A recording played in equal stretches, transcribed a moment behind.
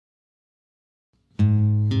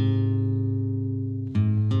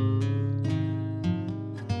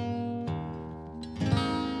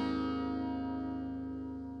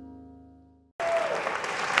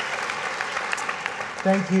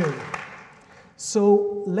Thank you.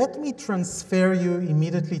 So let me transfer you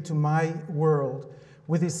immediately to my world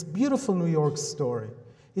with this beautiful New York story.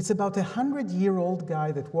 It's about a 100-year-old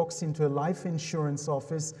guy that walks into a life insurance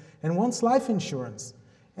office and wants life insurance.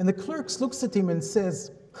 And the clerk looks at him and says,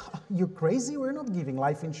 "You're crazy? We're not giving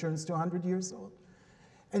life insurance to 100 years old."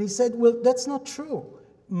 And he said, "Well, that's not true.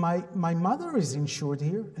 My mother is insured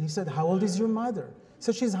here." And he said, "How old is your mother?" He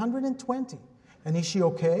said, "She's 120. And is she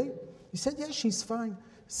okay?" He said, "Yes, she's fine."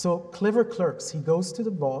 So clever clerks, he goes to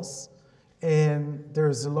the boss, and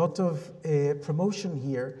there's a lot of promotion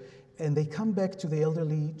here, and they come back to the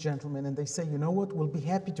elderly gentleman and they say, "You know what, we'll be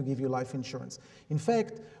happy to give you life insurance. In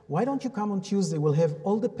fact, why don't you come on Tuesday? We'll have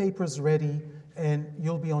all the papers ready and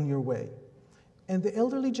you'll be on your way." And the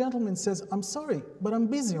elderly gentleman says, "I'm sorry, but I'm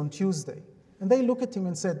busy on Tuesday." And they look at him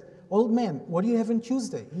and said, "Old man, what do you have on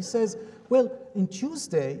Tuesday?" He says, "Well, on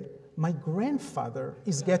Tuesday, my grandfather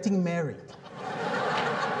is getting married."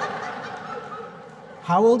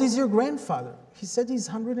 "How old is your grandfather?" He said, "He's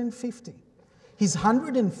 150. He's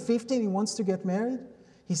 150 and he wants to get married?"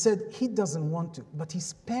 He said, "He doesn't want to, but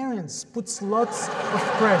his parents puts lots of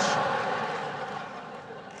pressure."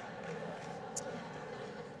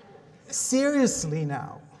 Seriously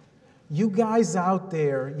now, you guys out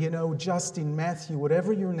there, you know, Justin, Matthew,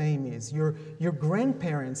 whatever your name is, your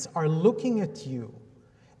grandparents are looking at you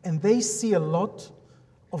and they see a lot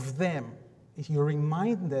of them. You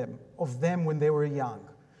remind them of them when they were young.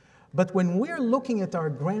 But when we're looking at our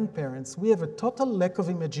grandparents, we have a total lack of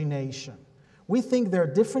imagination. We think they're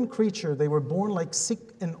a different creature. They were born like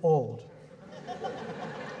sick and old.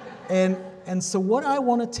 And so what I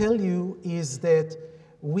want to tell you is that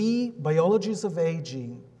we, biologists of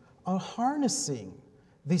aging, are harnessing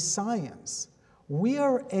this science. We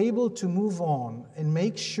are able to move on and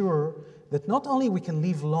make sure that not only we can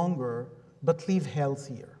live longer, but live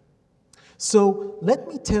healthier. So let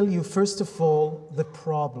me tell you, first of all, the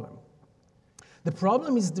problem. The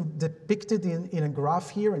problem is depicted in a graph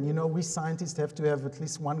here, and you know we scientists have to have at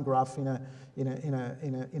least one graph in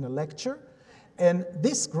a lecture. And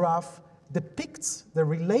this graph depicts the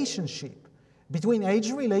relationship between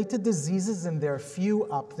age-related diseases, and there are few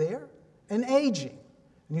up there, and aging.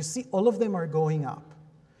 And you see all of them are going up.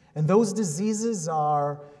 And those diseases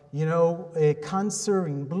are, you know, cancer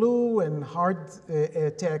in blue, and heart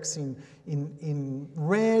attacks in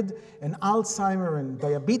red, and Alzheimer and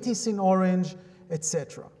diabetes in orange,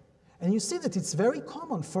 etc. And you see that it's very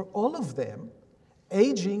common for all of them.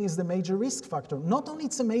 Aging is the major risk factor. Not only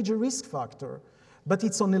it's a major risk factor, but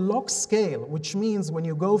it's on a log scale, which means when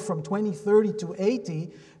you go from 20, 30 to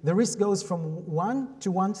 80, the risk goes from 1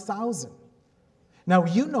 to 1,000. Now,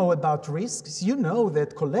 you know about risks. You know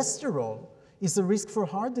that cholesterol is a risk for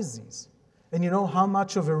heart disease. And you know how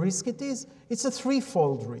much of a risk it is? It's a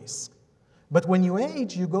threefold risk. But when you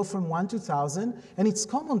age, you go from 1 to 1,000, and it's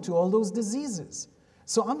common to all those diseases.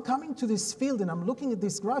 So I'm coming to this field, and I'm looking at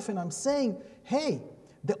this graph, and I'm saying, hey,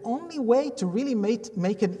 the only way to really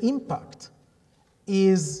make an impact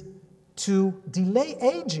is to delay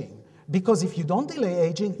aging. Because if you don't delay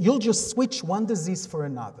aging, you'll just switch one disease for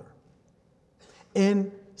another.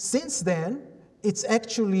 And since then, it's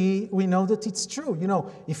actually, we know that it's true. You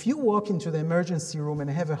know, if you walk into the emergency room and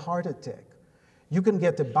have a heart attack, you can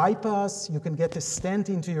get a bypass, you can get a stent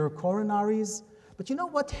into your coronaries, but you know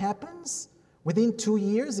what happens within 2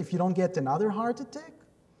 years if you don't get another heart attack?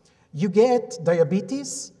 You get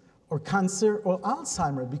diabetes or cancer or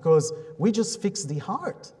Alzheimer, because we just fixed the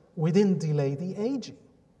heart. We didn't delay the aging.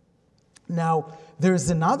 Now, there's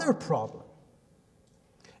another problem.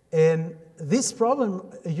 And this problem,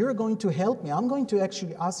 you're going to help me. I'm going to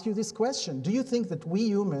actually ask you this question. Do you think that we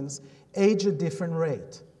humans age at a different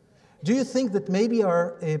rate? Do you think that maybe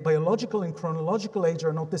our biological and chronological age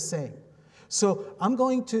are not the same? So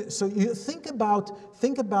you think about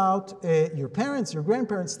your parents, your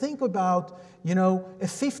grandparents. Think about, you know, a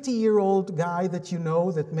 50-year-old guy that you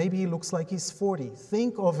know that maybe he looks like he's 40.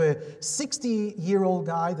 Think of a 60-year-old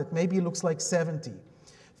guy that maybe he looks like 70.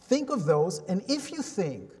 Think of those, and if you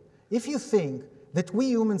think that we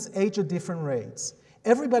humans age at different rates,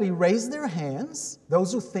 everybody raise their hands,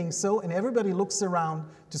 those who think so, and everybody looks around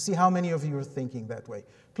to see how many of you are thinking that way.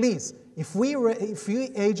 Please, if we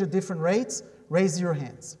age at different rates, raise your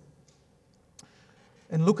hands.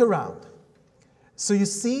 And look around. So you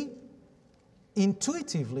see,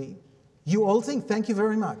 intuitively, you all think, thank you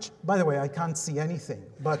very much. By the way, I can't see anything,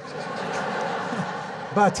 but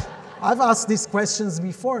I've asked these questions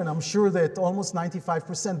before, and I'm sure that almost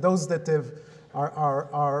 95%, those that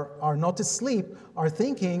are not asleep, are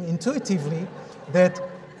thinking intuitively that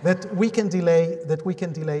we can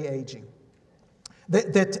delay aging.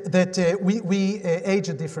 we age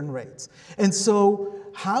at different rates. And so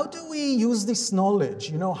how do we use this knowledge?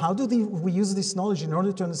 You know, how do we use this knowledge in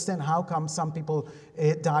order to understand how come some people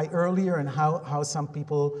die earlier and how some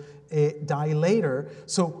people die later?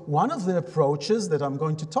 So one of the approaches that I'm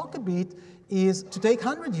going to talk a bit is to take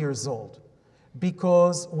 100 years old,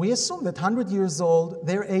 because we assume that 100 years old,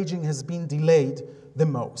 their aging has been delayed the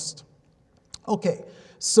most. Okay,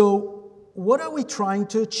 so what are we trying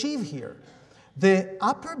to achieve here? The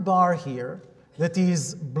upper bar here, that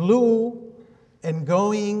is blue and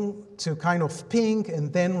going to kind of pink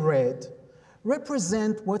and then red,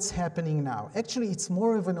 represent what's happening now. Actually, it's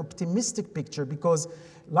more of an optimistic picture, because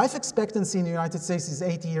life expectancy in the United States is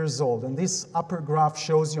 80 years old, and this upper graph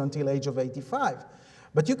shows you until age of 85.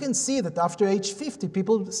 But you can see that after age 50,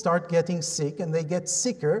 people start getting sick, and they get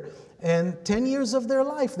sicker, and 10 years of their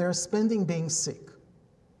life they're spending being sick.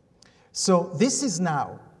 So this is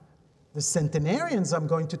now. The centenarians I'm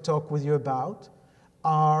going to talk with you about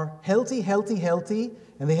are healthy,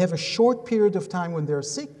 and they have a short period of time when they're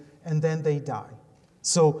sick, and then they die.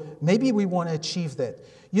 So maybe we want to achieve that.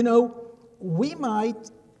 You know, we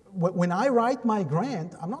might, when I write my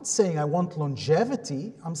grant, I'm not saying I want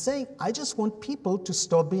longevity. I'm saying I just want people to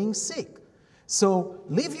stop being sick. So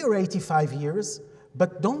live your 85 years,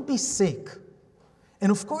 but don't be sick.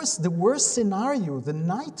 And of course, the worst scenario, the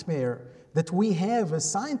nightmare that we have as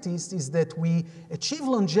scientists, is that we achieve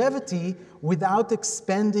longevity without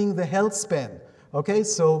expanding the health span. Okay,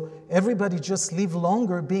 so everybody just live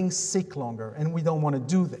longer, being sick longer, and we don't want to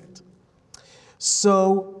do that.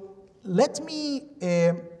 So let me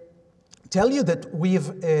tell you that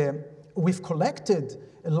we've collected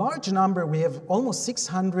a large number. We have almost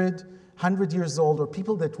 600 100 years old, or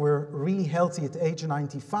people that were really healthy at age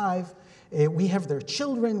 95. We have their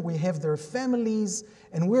children, we have their families,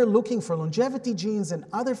 and we're looking for longevity genes and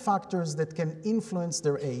other factors that can influence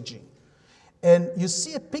their aging. And you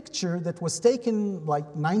see a picture that was taken like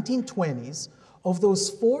 1920s of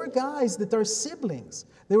those 4 guys that are siblings.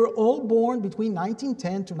 They were all born between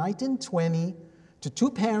 1910 to 1920 to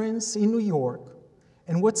 2 parents in New York.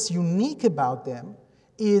 And what's unique about them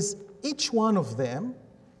is each one of them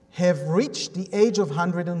have reached the age of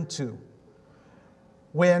 102.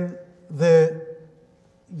 When the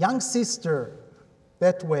young sister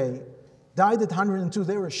that way died at 102,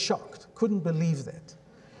 they were shocked, couldn't believe that.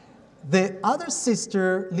 The other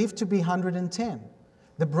sister lived to be 110.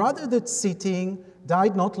 The brother that's sitting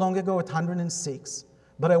died not long ago at 106.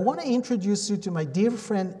 But I want to introduce you to my dear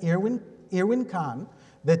friend Irwin Khan,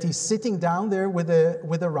 that is sitting down there with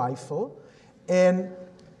a rifle. And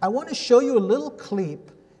I want to show you a little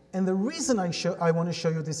clip. And the reason I want to show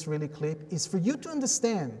you this really clip is for you to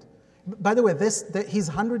understand. By the way, he's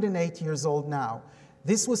 108 years old now.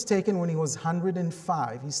 This was taken when he was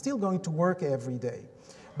 105. He's still going to work every day.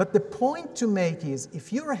 But the point to make is,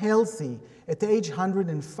 if you're healthy at age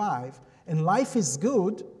 105 and life is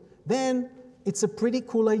good, then it's a pretty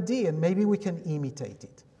cool idea, and maybe we can imitate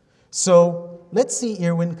it. So let's see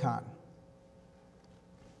Irwin Khan.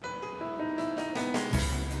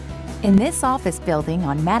 In this office building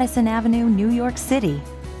on Madison Avenue, New York City,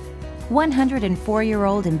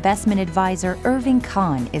 104-year-old investment advisor Irving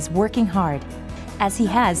Khan is working hard, as he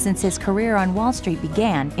has since his career on Wall Street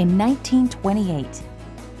began in 1928.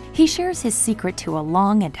 He shares his secret to a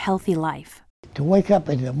long and healthy life. To wake up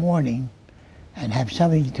in the morning and have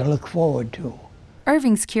something to look forward to.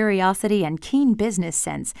 Irving's curiosity and keen business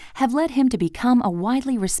sense have led him to become a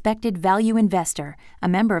widely respected value investor, a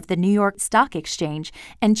member of the New York Stock Exchange,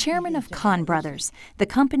 and chairman of Khan Brothers, the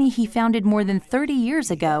company he founded more than 30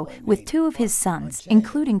 years ago with 2 of his sons,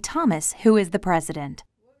 including Thomas, who is the president.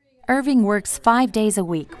 Irving works 5 days a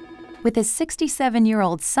week with his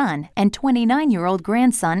 67-year-old son and 29-year-old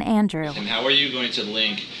grandson, Andrew. And how are you going to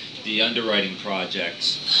link the underwriting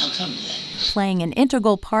projects? How come that? Playing an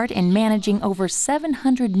integral part in managing over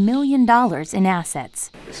 $700 million in assets.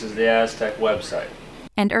 This is the Aztec website.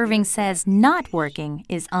 And Irving says not working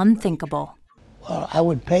is unthinkable. Well, I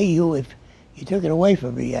would pay you if you took it away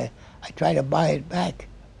from me. I try to buy it back.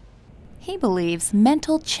 He believes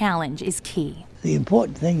mental challenge is key. The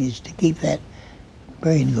important thing is to keep that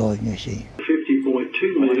brain going, you see.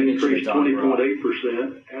 50.2 million increased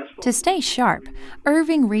 20.8%. To stay sharp,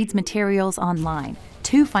 Irving reads materials online,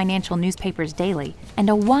 2 financial newspapers daily, and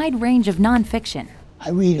a wide range of nonfiction. I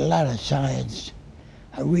read a lot of science.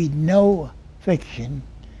 I read no fiction,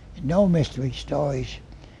 no mystery stories,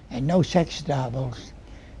 and no sex novels.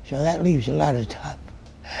 So that leaves a lot of time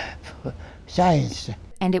for science.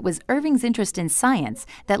 And it was Irving's interest in science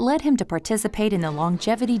that led him to participate in the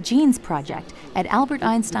Longevity Genes Project at Albert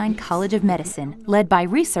Einstein College of Medicine, led by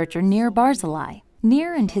researcher Nir Barzilai.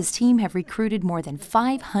 Nir and his team have recruited more than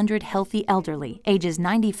 500 healthy elderly, ages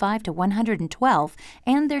 95 to 112,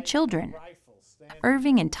 and their children.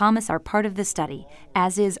 Irving and Thomas are part of the study,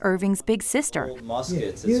 as is Irving's big sister, Old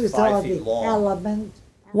muskets, it's 5 feet long.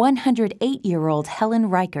 108-year-old Helen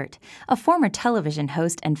Reichert, a former television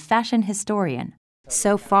host and fashion historian.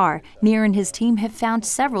 So far, Nir and his team have found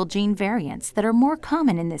several gene variants that are more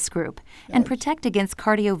common in this group and protect against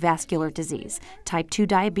cardiovascular disease, type 2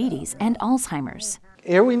 diabetes, and Alzheimer's.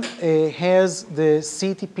 Erwin has the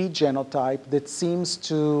CETP genotype that seems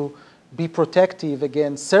to be protective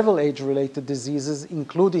against several age-related diseases,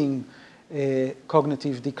 including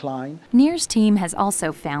cognitive decline. Nir's team has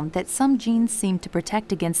also found that some genes seem to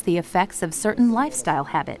protect against the effects of certain lifestyle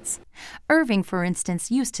habits. Irving, for instance,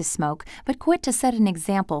 used to smoke, but quit to set an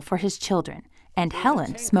example for his children. And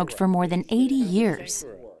Helen smoked for more than 80 years.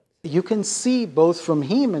 You can see both from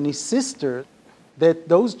him and his sister that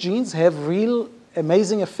those genes have real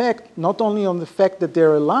amazing effect, not only on the fact that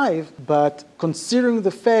they're alive, but considering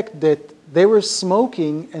the fact that they were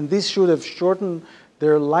smoking and this should have shortened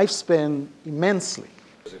their lifespan immensely.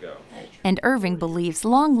 And Irving believes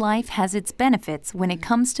long life has its benefits when it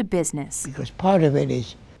comes to business. Because part of it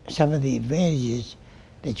is some of the advantages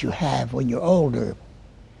that you have when you're older.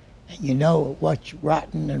 And you know what's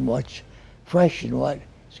rotten and what's fresh and what's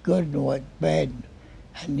good and what's bad.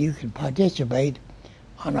 And you can participate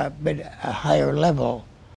on a higher level.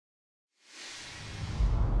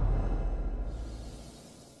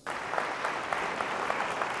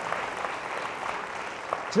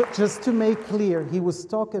 Just to make clear, he was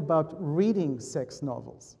talking about reading sex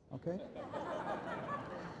novels, okay?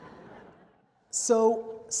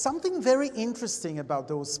 So, something very interesting about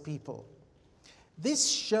those people. This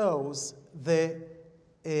shows the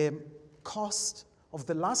cost of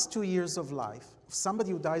the last 2 years of life of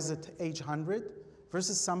somebody who dies at age 100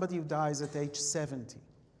 versus somebody who dies at age 70.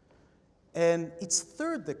 And it's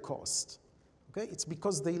third the cost, okay? It's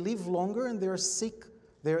because they live longer and they're sick.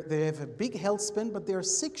 They have a big health span, but they're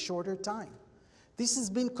sick shorter time. This has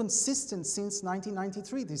been consistent since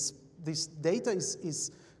 1993. This data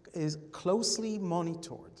is closely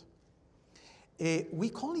monitored. We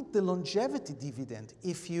call it the longevity dividend.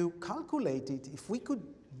 If you calculate it, if we could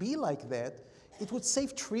be like that, it would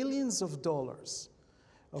save trillions of dollars.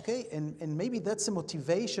 Okay, and maybe that's a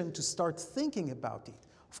motivation to start thinking about it.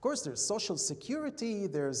 Of course, there's social security,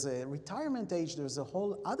 there's a retirement age, there's a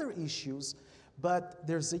whole other issues, but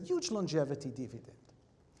there's a huge longevity dividend.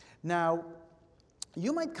 Now,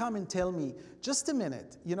 you might come and tell me, just a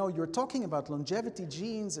minute, you know, you're talking about longevity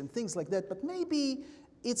genes and things like that, but maybe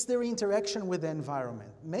it's their interaction with the environment.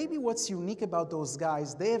 Maybe what's unique about those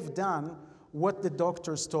guys, they have done what the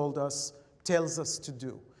doctors tells us to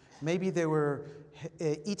do. Maybe they were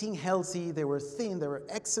eating healthy, they were thin, they were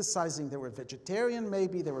exercising, they were vegetarian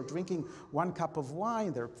maybe, they were drinking 1 cup of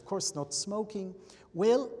wine, they're of course not smoking.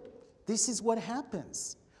 Well, this is what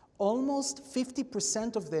happens. Almost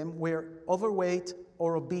 50% of them were overweight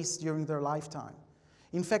or obese during their lifetime.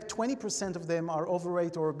 In fact, 20% of them are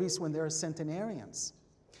overweight or obese when they're centenarians.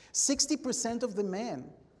 60% of the men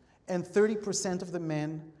and 30% of the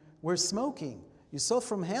men were smoking. You saw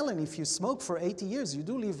from Helen, if you smoke for 80 years, you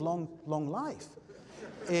do live long life.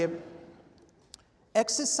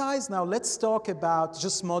 Exercise, now let's talk about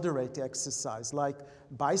just moderate exercise, like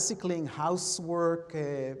bicycling, housework,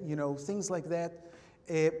 you know, things like that.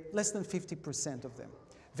 Less than 50% of them.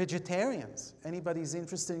 Vegetarians, anybody's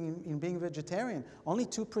interested in being vegetarian, only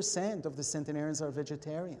 2% of the centenarians are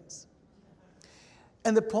vegetarians.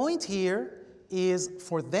 And the point here is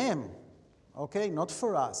for them, okay, not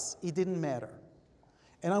for us, it didn't matter.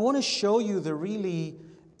 And I want to show you the really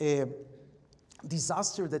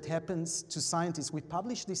disaster that happens to scientists. We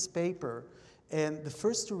published this paper, and the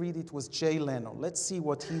first to read it was Jay Leno. Let's see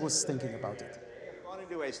what he was thinking about it. I've gone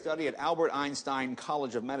into a study at Albert Einstein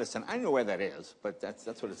College of Medicine. I don't know where that is, but that's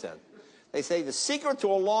what it said. They say the secret to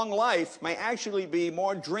a long life may actually be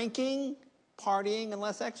more drinking, partying, and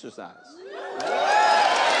less exercise.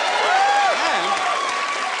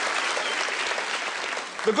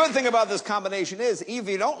 The good thing about this combination is, even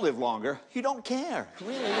if you don't live longer, you don't care.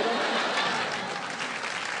 Really, you don't care.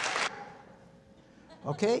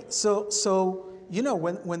 Okay, so you know,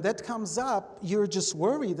 when that comes up, you're just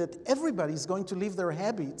worried that everybody's going to leave their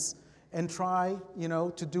habits and try, you know,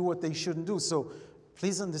 to do what they shouldn't do. So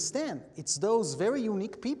please understand, it's those very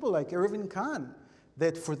unique people like Irvin Kahn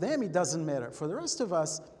that for them it doesn't matter. For the rest of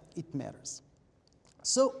us, it matters.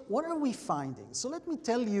 So what are we finding? So let me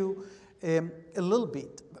tell you a little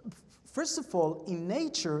bit. First of all, in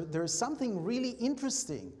nature, there's something really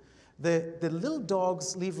interesting. The little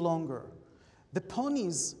dogs live longer. The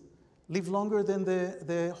ponies live longer than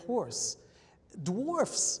the horse.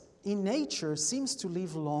 Dwarfs in nature seems to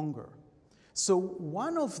live longer. So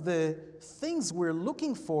one of the things we're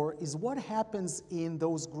looking for is what happens in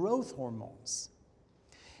those growth hormones.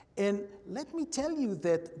 And let me tell you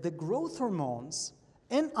that the growth hormones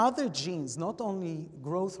and other genes, not only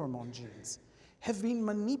growth hormone genes, have been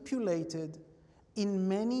manipulated in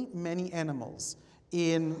many, many animals,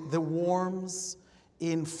 in the worms,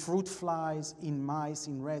 in fruit flies, in mice,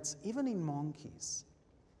 in rats, even in monkeys.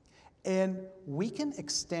 And we can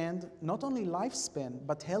extend not only lifespan,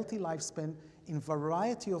 but healthy lifespan in a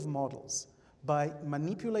variety of models by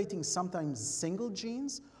manipulating sometimes single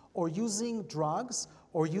genes or using drugs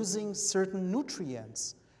or using certain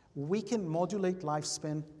nutrients. We can modulate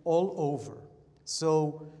lifespan all over.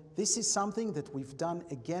 So this is something that we've done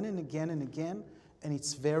again and again and again, and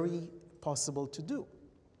it's very possible to do.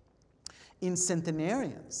 In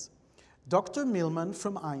centenarians, Dr. Millman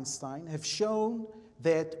from Einstein have shown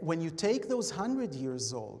that when you take those 100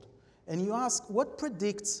 years old and you ask what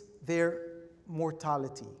predicts their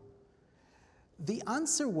mortality, the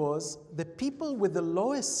answer was the people with the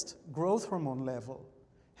lowest growth hormone level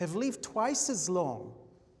have lived twice as long.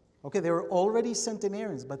 Okay, they were already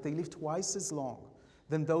centenarians, but they lived twice as long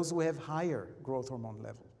than those who have higher growth hormone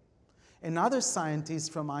level. And other scientists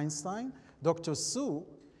from Einstein, Dr. Su,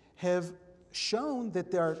 have shown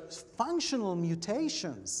that there are functional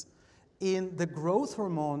mutations in the growth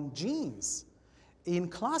hormone genes, in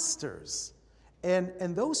clusters.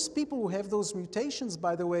 And those people who have those mutations,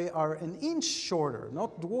 by the way, are an inch shorter,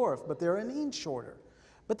 not dwarf, but they're an inch shorter.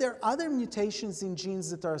 But there are other mutations in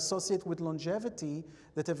genes that are associated with longevity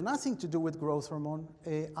that have nothing to do with growth hormone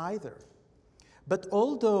either. But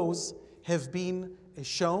all those have been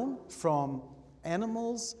shown from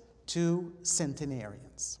animals to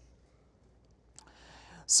centenarians.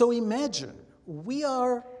 So imagine, we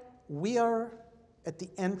are at the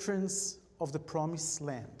entrance of the promised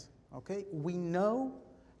land, okay? We know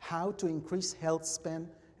how to increase health span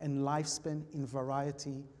and lifespan in a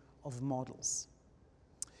variety of models.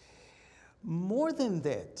 More than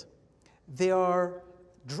that, there are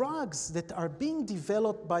drugs that are being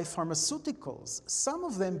developed by pharmaceuticals, some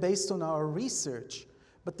of them based on our research,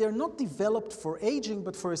 but they're not developed for aging,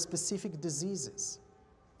 but for specific diseases.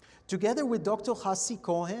 Together with Dr. Hassi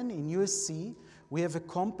Cohen in USC, we have a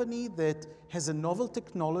company that has a novel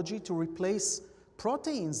technology to replace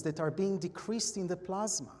proteins that are being decreased in the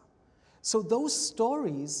plasma. So those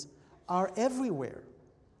stories are everywhere.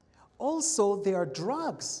 Also, there are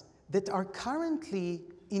drugs that are currently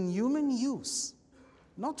in human use,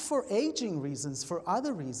 not for aging reasons, for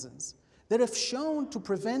other reasons, that have shown to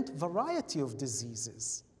prevent a variety of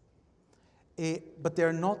diseases. But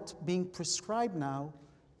they're not being prescribed now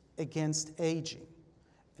against aging.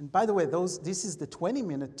 And by the way, this is the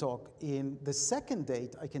 20-minute talk. In the second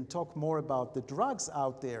date, I can talk more about the drugs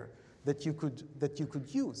out there that you could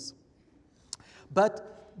use.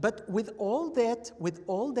 But with all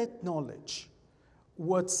that knowledge,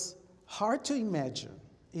 what's hard to imagine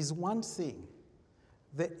is one thing.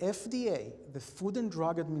 The FDA, the Food and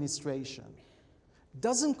Drug Administration,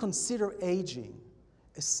 doesn't consider aging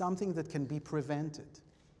as something that can be prevented.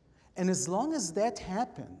 And as long as that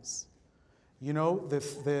happens, you know,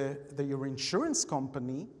 your insurance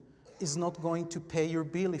company is not going to pay your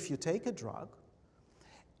bill if you take a drug.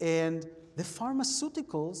 And the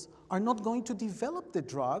pharmaceuticals are not going to develop the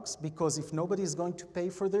drugs because if nobody is going to pay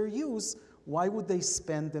for their use, why would they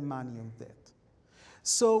spend the money on that?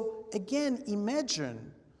 So again,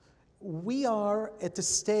 imagine we are at a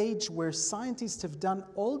stage where scientists have done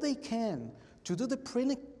all they can to do the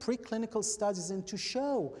preclinical studies and to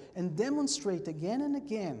show and demonstrate again and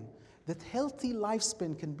again that healthy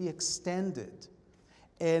lifespan can be extended.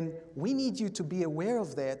 And we need you to be aware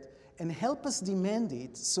of that and help us demand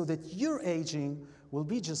it so that your aging will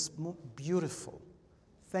be just beautiful.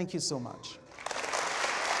 Thank you so much.